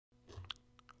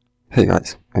Hey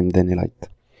guys, I'm Danny Light.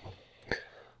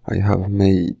 I have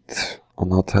made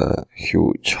another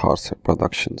huge Hardstyle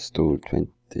Production Tools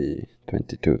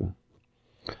 2022,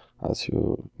 as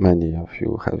many of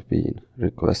you have been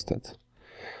requested.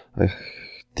 I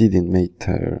didn't make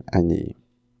any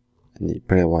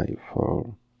preview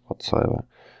or whatsoever.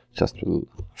 Just will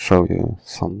show you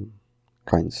some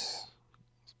kinds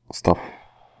of stuff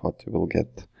what you will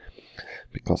get,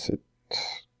 because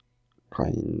it's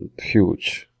kind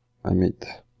huge. I made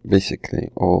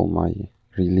basically all my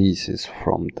releases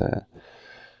from the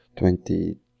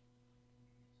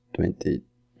 2020,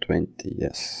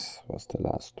 yes, was the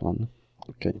last one.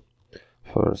 Okay,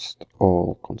 first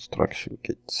all construction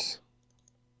kits.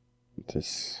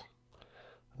 This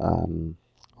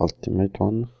ultimate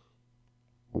one.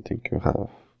 I think you have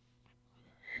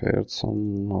heard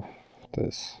some of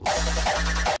this.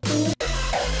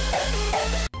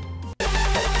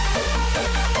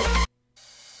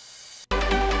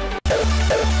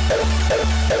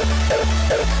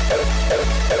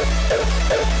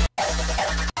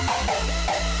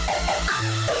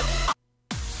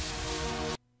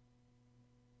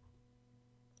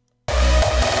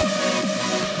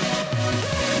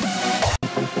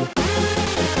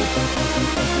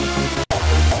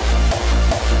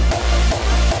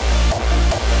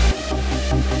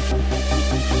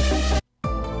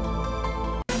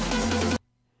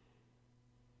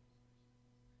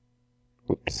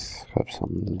 Oops, have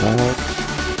some lag.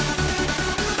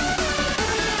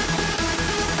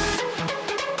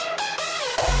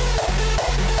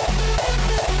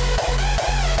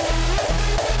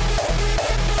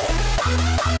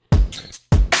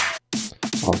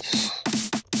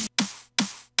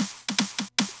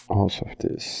 Also of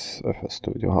this FS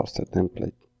Studio Hardstyle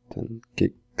template and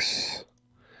kicks,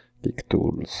 kick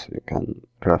tools. You can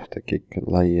craft a kick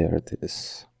layer,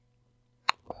 this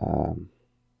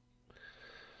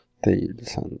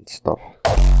tails and stuff.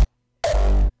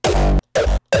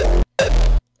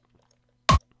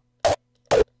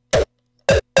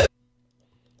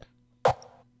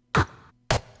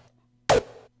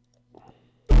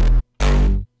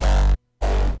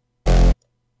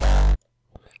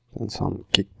 And some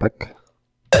kickback.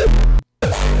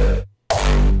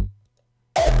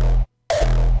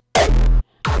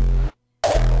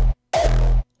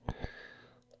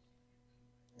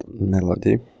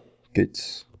 Melody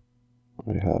kits.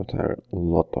 We have there a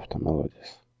lot of the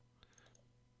melodies.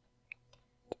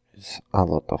 There's a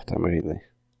lot of them, really.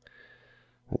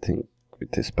 I think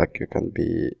with this pack you can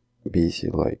be busy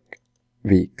like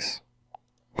weeks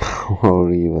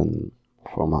or even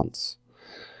for months.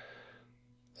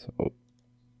 So,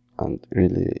 and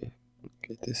really,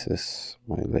 okay, this is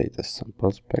my latest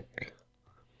samples pack.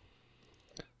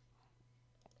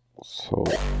 So,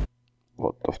 a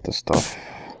lot of the stuff.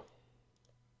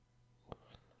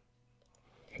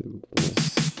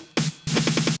 Fills,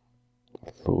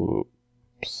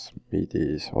 loops,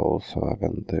 midis, also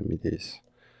again the midis,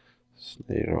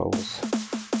 snare rolls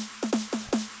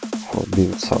for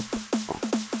builds up.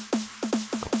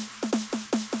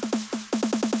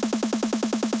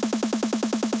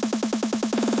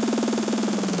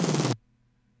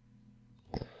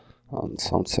 And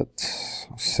some sets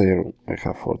serum I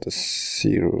have for the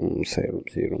serum.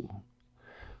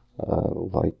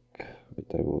 Like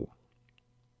I will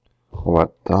over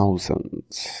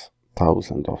thousands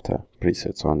of the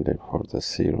presets only for the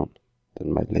serum.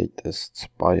 Then my latest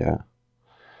Spire,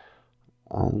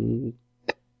 and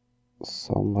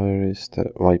somewhere is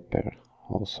the Viper,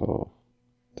 also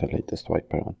the latest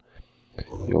Viper one.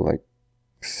 You like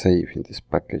save in this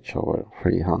package over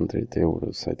 300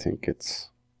 euros. I think it's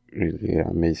really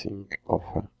amazing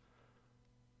offer.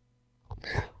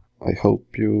 I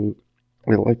hope you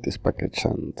will like this package,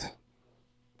 and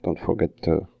don't forget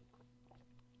to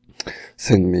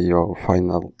send me your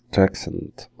final tracks.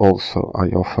 And also I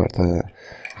offer the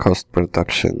host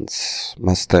productions,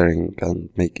 mastering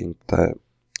and making the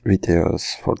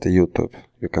videos for the YouTube.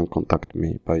 You can contact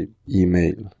me by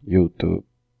email, email,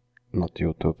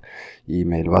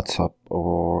 WhatsApp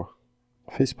or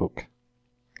Facebook.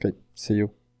 Okay, see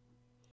you.